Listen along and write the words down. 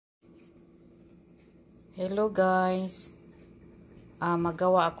Hello guys,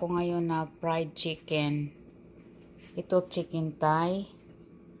 magawa ako ngayon na fried chicken. Ito chicken thigh,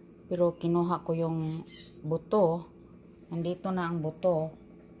 pero kinuha ko yung buto. Nandito na ang buto.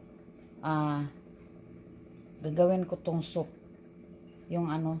 Gagawin ko tong soup. Yung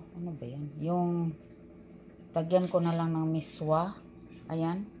ano ba yan? Yung lagyan ko na lang ng miswa.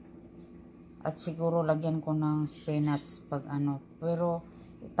 Ayan. At siguro lagyan ko ng spinach pag ano. Pero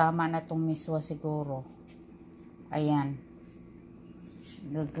tama na tong miswa siguro. Ayan.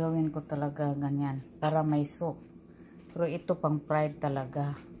 Gagawin ko talaga ganyan. Para may soup. Pero ito pang fried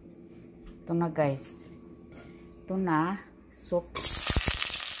talaga. Ito na guys. Ito na. Soup.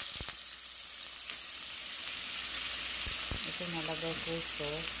 Ito nalagay ko ito.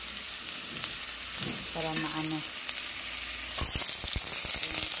 Para maano.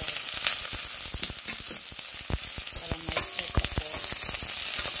 Para may soup ako.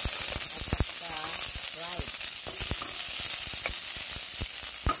 At saka fried.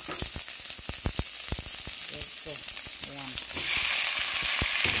 Ito. Ayan.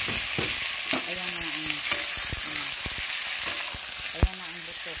 Ayan na ang ayan na ang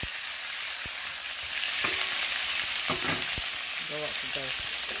buto. Gawa ko guys.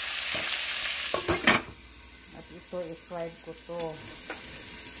 At ito i-fried ko to.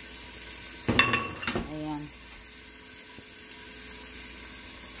 Ayan.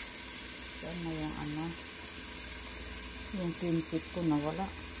 Saan na yung ano? Yung pinpit ko nawala.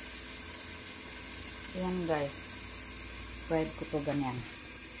 Ayan guys. Fried ko to ganyan.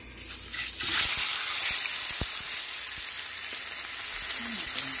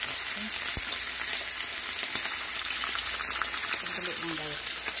 Sandali lang guys.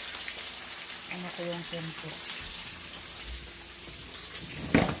 Ano ko yung pinto?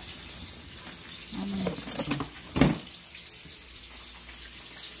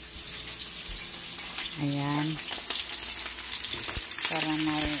 Ayan. Para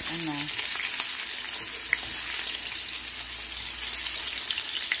may ano.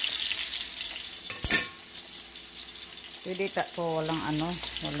 Pwede ta po walang ano,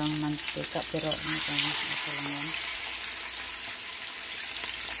 walang mantika pero ito lang yan.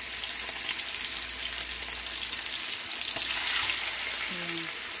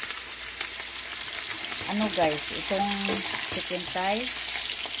 Ano guys, itong chicken thigh,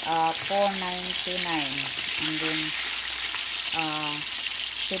 4.99 and then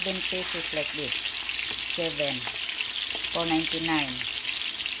 7 pesos like this. 4.99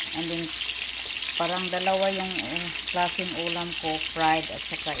 and then parang dalawa yung klaseng ulam ko, fried at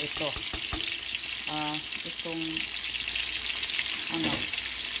saka ito. Itong ano,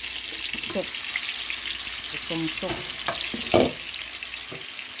 soup. Itong soup.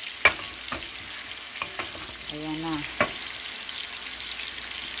 Ayan na.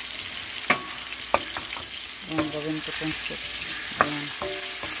 Ayan, gawin ko itong soup. Ayan.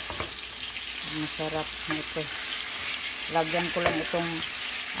 Masarap na ito. Lagyan ko lang itong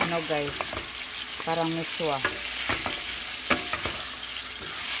ano guys, parang miswa.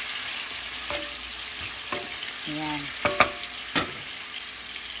 Ayan.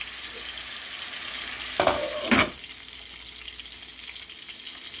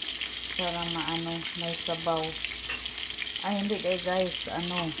 Para maano, may sabaw. Ay, hindi guys,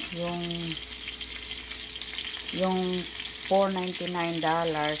 ano, yung $4.99,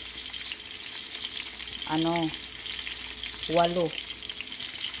 ano, 8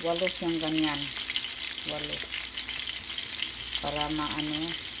 siyang ganyan. 8 para maano.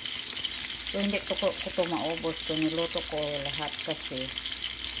 So hindi ko to maubos. So niluto ko lahat kasi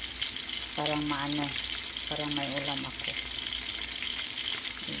parang maano, parang may ulam ako.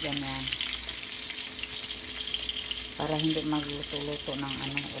 Ganyan. Para hindi magluto-luto ng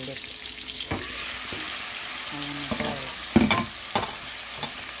anong ulit. Ayan guys.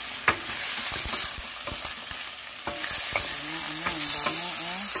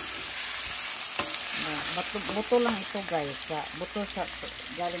 Buto lang ito guys. Buto sa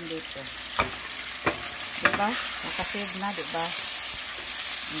galing dito. Diba? Nakasave na, diba?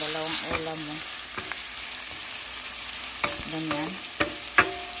 Ang dalawang ulam mo. Ganyan.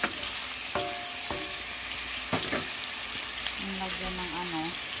 Ang lagyan ng ano.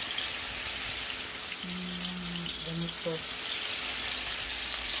 Ganito.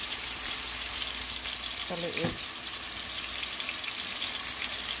 Kaliit.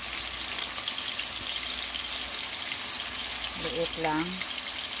 Liit lang.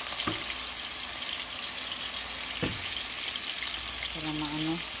 Para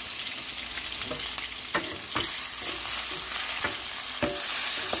maano.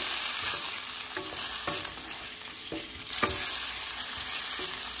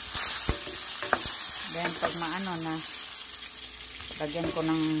 Then pag maano na, lagyan ko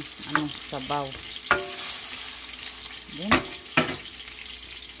ng ano, sabaw. Then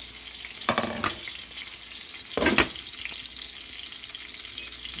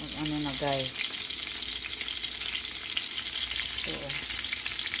ano na guys. So,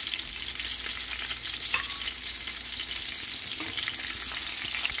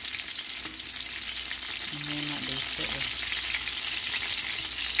 ano na dito eh.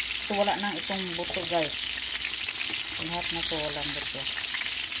 So, wala nang itong buto guys. Lahat na to walang buto.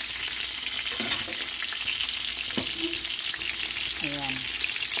 Ayan.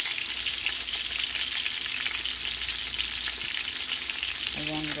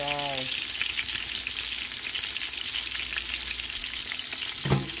 Ayan guys.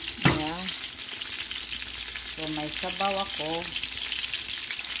 Ayan. So may sabaw ako.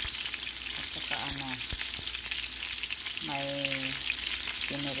 At saka ano, may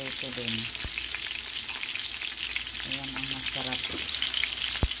pinirito din. Ayan ang masarap.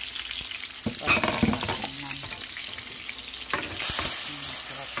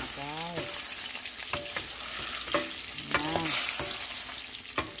 Masarap na guys. Ayan.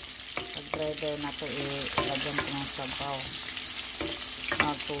 Pag-ready na ito, ilagyan ko ng sabaw.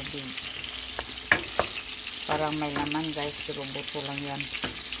 Tubig. Parang may laman guys, pero buto lang yan.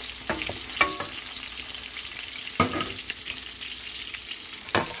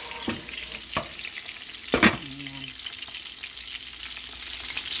 Ayan.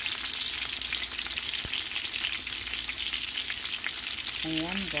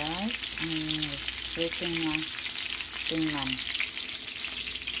 Ayan guys, waiting na tingnan.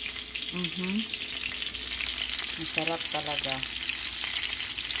 Masarap talaga.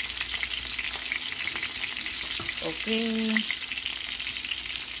 Okay.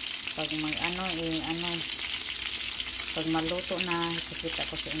 Pag may ano, pag maluto na, ipakita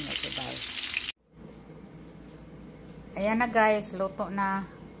ko sa inyo, guys. Ayan na guys, luto na.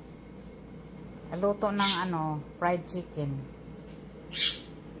 Luto ng ano, fried chicken.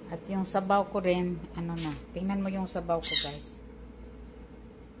 At yung sabaw ko rin, ano na. Tingnan mo yung sabaw ko guys.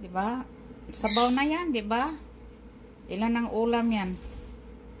 'Di ba? Sabaw na 'yan, 'di ba? Ilan ang ulam 'yan?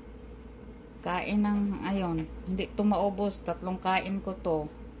 Kain ng ayon, hindi to maubos, 3 kain ko to.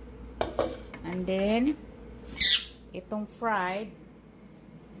 And then itong fried,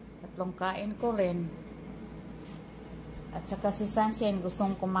 3 kain ko rin. At saka si Sunshine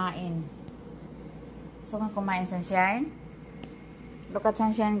gustong kumain. Gusto kang kumain, Sunshine? Look at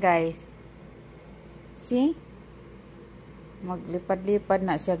Sunshine guys. See? Maglipad-lipad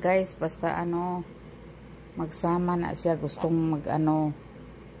na siya guys, basta ano, magsama na siya, gustong mag-ano,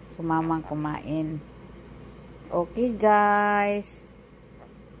 sumamang kumain. Okay guys,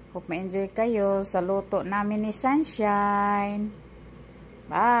 hope ma-enjoy kayo sa luto namin ni Sunshine.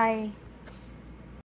 Bye!